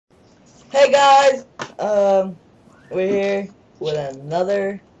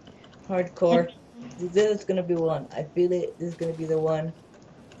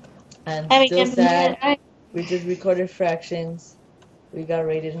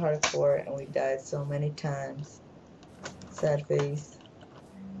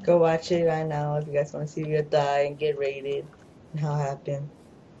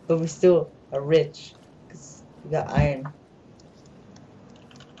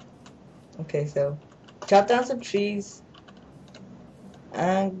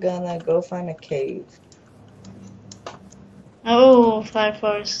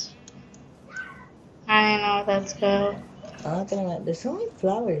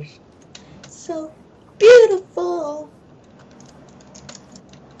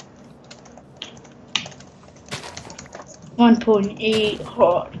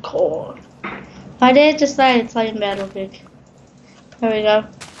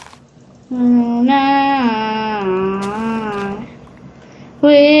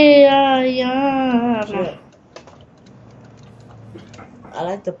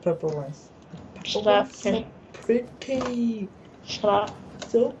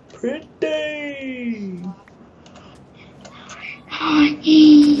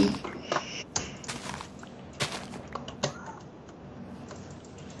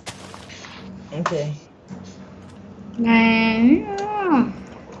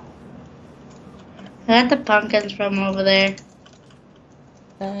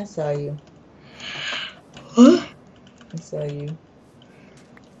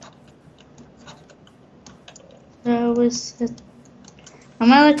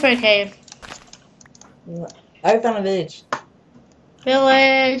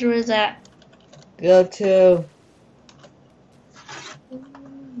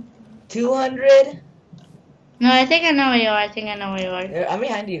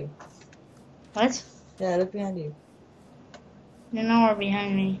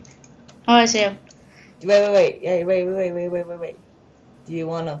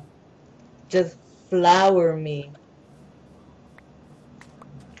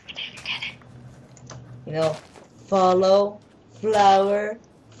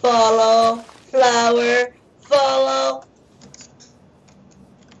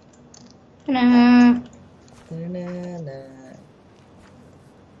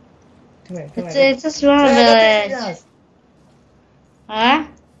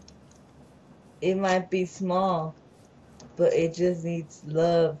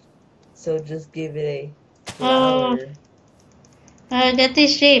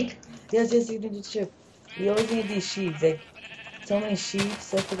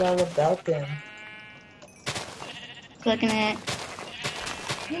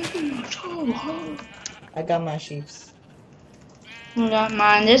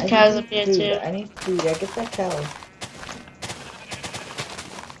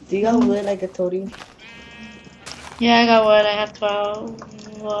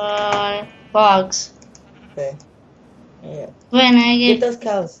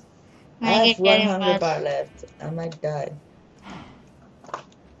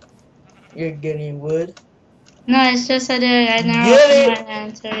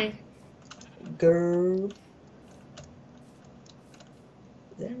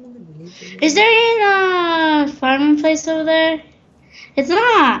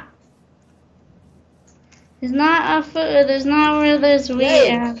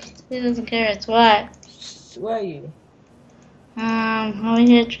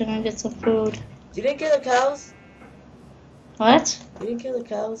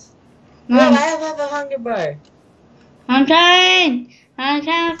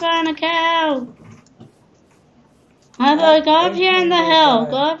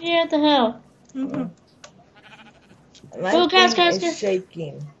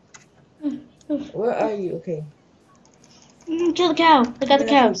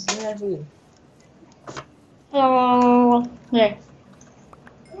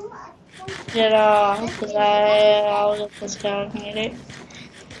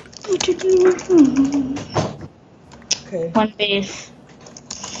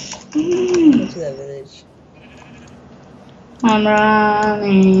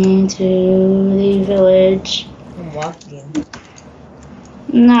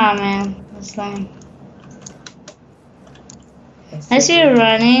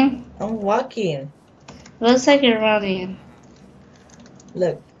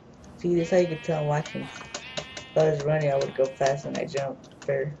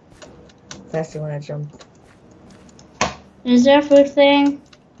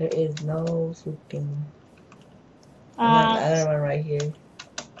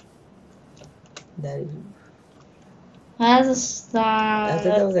That is. That's a I star. thought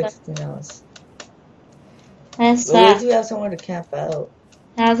that was like something else. That's But at least that. we have somewhere to camp out.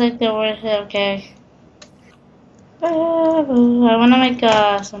 Sounds like the word. Okay. Oh, I want to make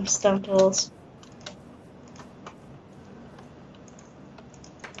some stone tools.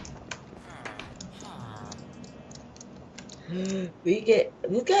 We get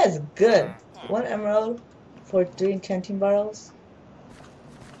this guy is good. 1 emerald for 3 enchanting bottles.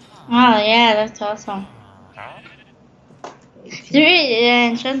 Oh yeah, that's awesome. 18. Three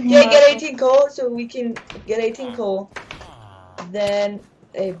enchanting Yeah, get bottles. 18 coal so we can get 18 coal. Then,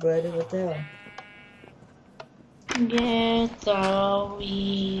 hey, bud, what the hell? Get the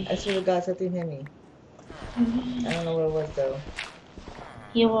weed. I swear to God, something hit me. I don't know what it was though.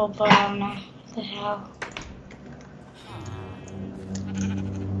 You will burn. What the hell?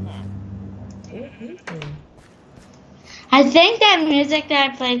 What hit me? I think that music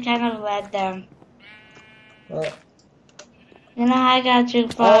that I played kind of led them. What? You know how I got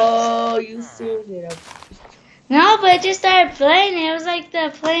jukebox? Oh, you serious? No, but it just started playing. It was like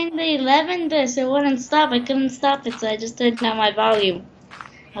playing the 11 disc. It wouldn't stop. I couldn't stop it, so I just turned down my volume.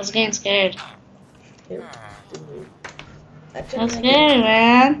 I was getting scared. That's scary,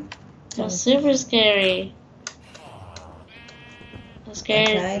 man. That's super scary. That's I'm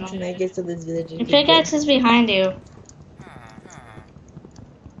scary. trying to make it so this village Your pickaxe is behind you.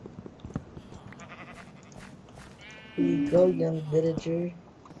 Here you go, young villager.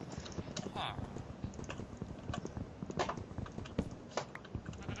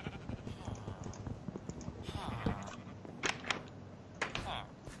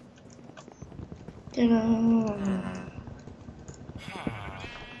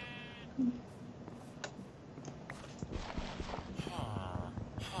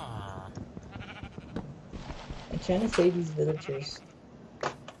 I'm trying to save these villagers.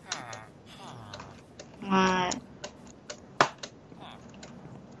 What?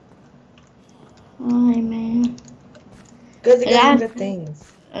 Why, man? Because they got some good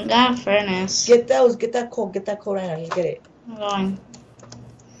things. I got a furnace. Get those, get that coal right now, just get it. I'm going.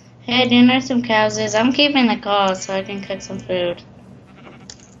 Hey, do you know where some cows is? I'm keeping the cow so I can cook some food.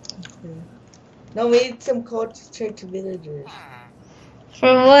 No, we need some coal to trade to villagers.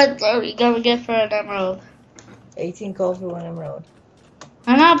 For what are we gonna get for an emerald? 18 coal for 1 emerald.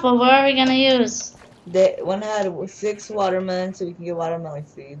 I know, but what are we gonna use? One had 6 watermelons, so we can get watermelon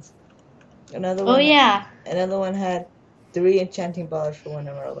seeds. Another one had 3 enchanting bottles for 1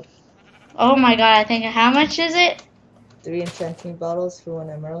 emerald. Oh my god, I think, how much is it? 3 enchanting bottles for 1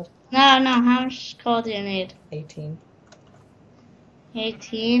 emerald. No, how much coal do you need? 18.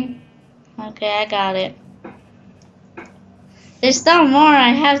 18? Okay, I got it. There's still more. I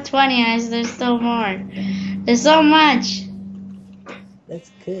have 20, and there's still more. There's so much.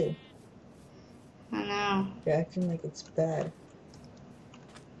 That's good. I know. You're acting like it's bad.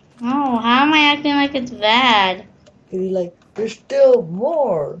 No, how am I acting like it's bad? Because you're like, there's still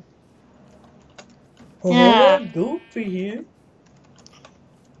more. Yeah. Oh, Goofy here.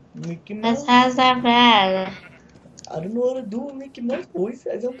 Mickey That's Mouse. how's that bad? I don't know how to do a Mickey Mouse voice.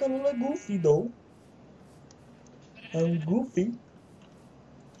 I sound kind of like Goofy though. I'm Goofy.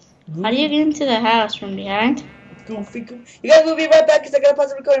 How do you get into the house from behind? Goofy. You guys will be right back because I gotta pause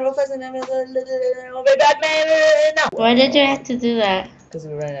the recording real fast and then we'll be back, man. No. Why did you have to do that? Because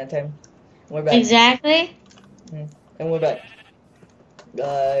we're running out of time. We're back. Exactly? And we're back.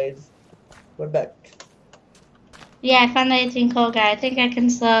 Guys, we're back. Yeah, I found the 18 coal guy. I think I can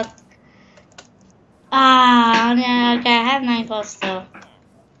still... yeah, okay, I have 9 coal still.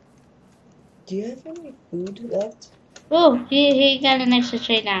 Do you have any food left? Ooh, he got an extra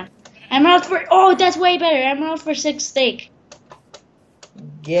trade now. Emerald for... Oh, that's way better. Emerald for 6 steak.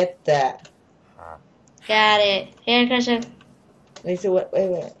 Get that. Got it. Here, Christian. They said, what? Wait.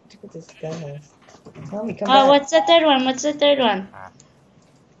 Look at this guy has. Tell me, come back. Oh, what's the third one? What's the third one?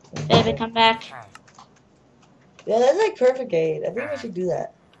 Baby, come back. Yeah, that's like perfect aid. I think we should do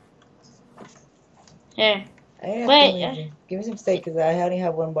that. Here. Wait. Give me some steak because I only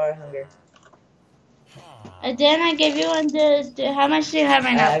have 1 bar of hunger. Then I give you one. How much do you have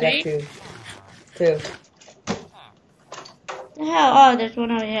right now? I got 2. 2. The hell? Oh, there's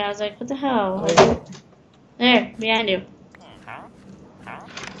one over here. I was like, what the hell? There, behind you.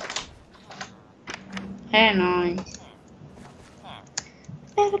 Very nice.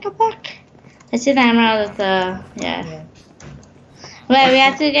 Baby, come back. I see the emerald with the... Yeah. Wait, we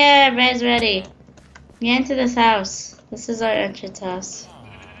have to get Rez ready. Get into this house. This is our entrance house.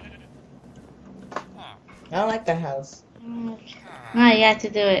 I don't like that house. No, you have to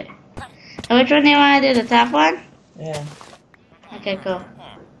do it. Which one do you want to do? The top one? Yeah. Okay, cool.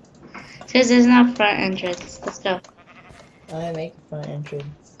 Because there's no front entrance. Let's go. I make a front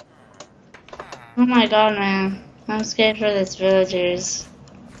entrance. Oh my god, man. I'm scared for these villagers.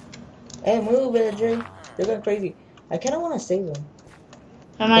 Hey, move, villager. They're going crazy. I kind of want to save them.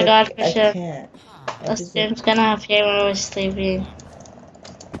 Oh my god, for I sure. can't. The stream's gonna appear when we're sleeping.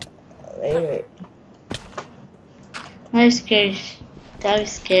 Wait. I'm scared. That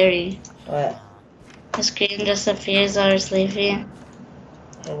was scary. What? The screen just appears while we're sleeping.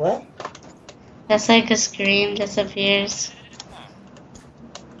 A what? That's like a screen disappears.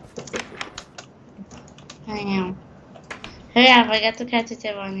 I know. Hurry up, I got the catch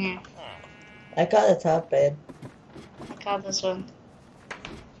table on here. I caught the top bed. I caught this one.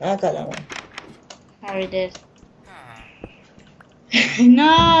 I caught that one. I already did.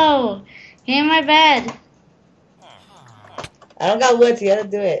 No! Get in my bed. I don't got wood, so you gotta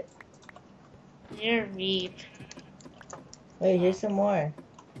do it. You're a reap. Wait, here's some more.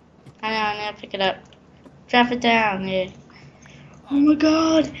 I know, I'm gonna pick it up. Drop it down, dude. Oh my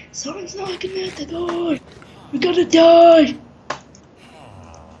god! Someone's knocking at the door! We gotta die!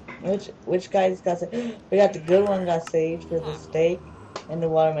 Which guys got saved? We got the good one got saved for the steak and the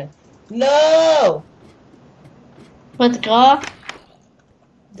watermelon. No! What, the girl?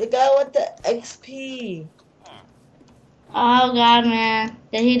 The guy with the XP. Oh god, man.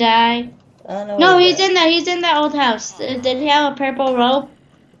 Did he die? I don't know. No, he's in there. He's in that old house. Did he have a purple robe?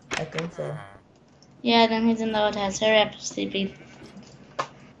 I think so. Yeah, then he's in the old house. Hurry up, sleepy.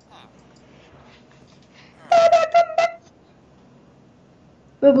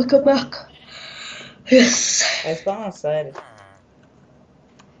 Baby, come back. Yes. I spawned outside.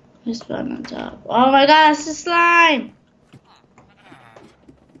 Who's spawned on top? Oh my god, it's the slime!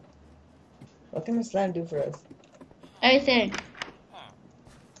 What can the slime do for us? Everything.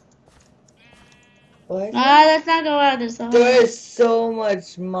 What? Let's not go out. There is so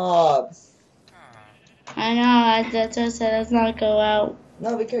much mobs. I know, that's what I said. Let's not go out.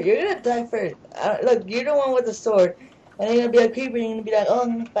 No, because you're gonna die first. Look, you're the one with the sword. And then you're gonna be a creeper and you're gonna be like, oh,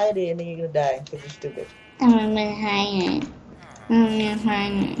 I'm gonna fight it. And then you're gonna die because you're stupid. I'm gonna hide it. I'm gonna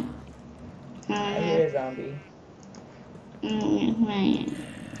hide it. I hear a zombie. I'm gonna hide it.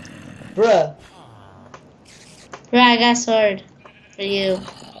 Bruh. Bro, I got a sword for you.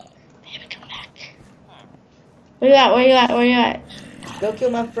 Baby, come back. Where you at? Where you at? Where you at? Go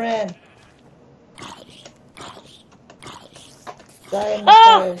kill my friend. Die in the Oh!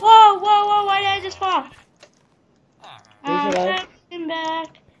 fire. Whoa! Whoa! Whoa! Why did I just fall? Did you survive? I'm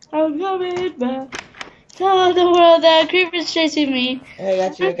back. I'm coming back. Tell the world that a creeper's chasing me. Hey, I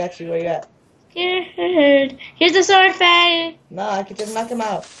got you. Where you at? Scared. Here's the sword, Faye. No, I can just knock him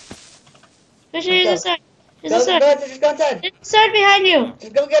out. Here's the sword. Here's the Go, sword. just go inside. There's the sword behind you.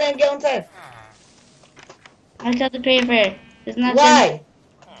 Just go get it and go inside. I killed the creeper. There's nothing. Why?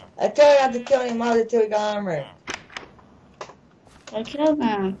 I told you not to kill any mobs until we got armor. I killed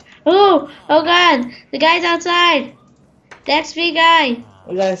them. Ooh! Oh god! The guy's outside! The XP guy!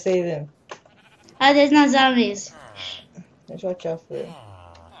 We gotta save him. Oh, there's no zombies. Let's watch out for it.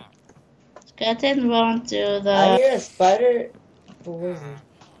 Skeletons won't do the... I hear a spider. But where is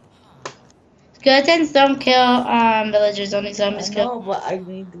he? Skeletons don't kill villagers, only zombies I kill. know, but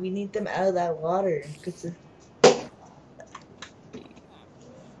we need them out of that water.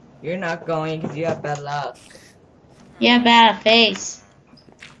 You're not going because you have bad luck. You have bad face.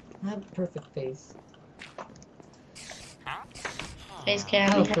 I have a perfect face. Face I'm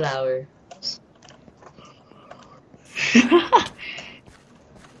candy. a flower.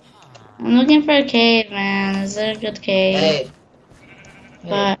 I'm looking for a cave, man. Is there a good cave? Hey.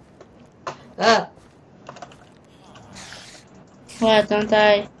 What? Ah! What? Don't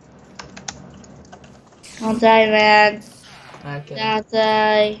die. Don't die, man. Okay. Don't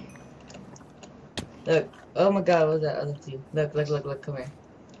die. Look. Oh my god, what was that other two? Look, come here.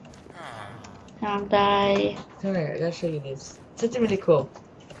 Don't die. Come here, I gotta show you this. It's something really cool.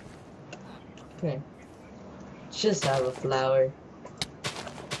 Come here. Just have a flower.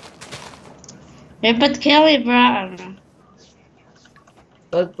 Hey, but kill me, bro.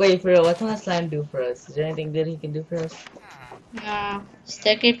 But wait, for real, what can that slime do for us? Is there anything good he can do for us? No.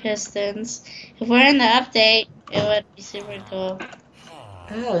 Sticky pistons. If we're in the update, it would be super cool.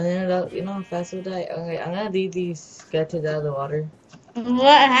 Oh, and then you know how fast we'll die? Okay, I'm gonna leave these skeletons out of the water.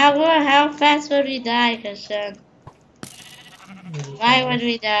 What? How fast would we die, Christian? Why would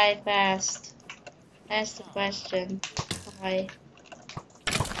we die fast? That's the question. Why?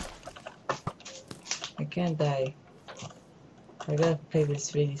 I can't die. I gotta play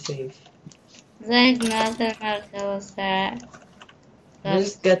this really safe. There's nothing that kill us that.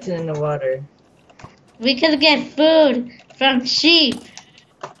 There's skeleton in the water. We could get food from sheep.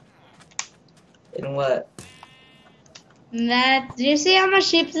 In what? Do you see how much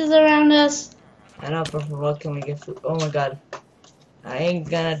sheep is around us? I know, but for what can we get food? Oh my god. I ain't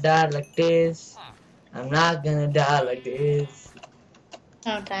gonna die like this. I'm not gonna die like this.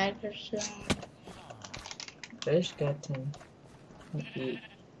 Oh, tigers. Fish got 10. Eat.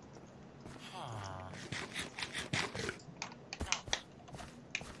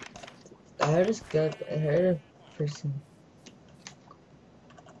 I heard a person.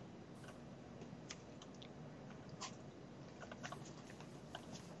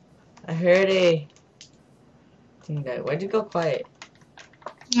 I heard a thing that. Why'd you go quiet?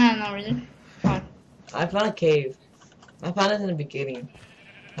 I don't know, really. Oh. I found a cave. I found it in the beginning.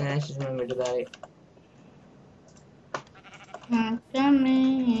 And I just remembered about it. I'm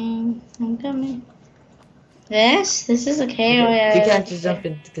coming. I'm coming. This is a cave. Okay. You can't just jump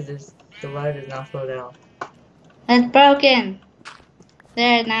in because the water does not flow down. It's broken.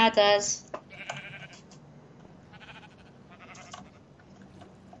 There, now it does.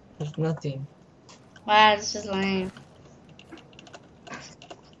 There's nothing. Wow, this is lame.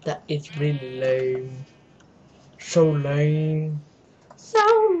 That is really lame. So lame. So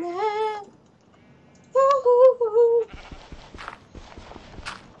lame. Ooh.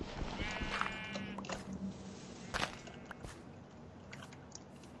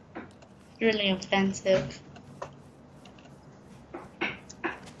 Really offensive.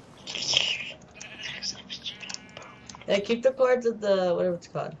 Yeah, keep the cards of the whatever it's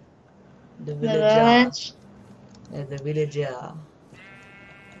called. The The village. village. Yeah, the village.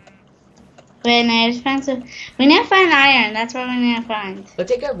 Wait, no, it's expensive. We need to find iron. That's what we need to find. Go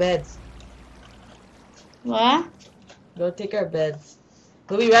take our beds. What? Go take our beds.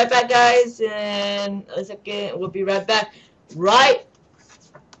 We'll be right back, guys. In a second, we'll be right back. Right.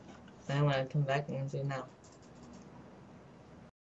 I want to come back and say now.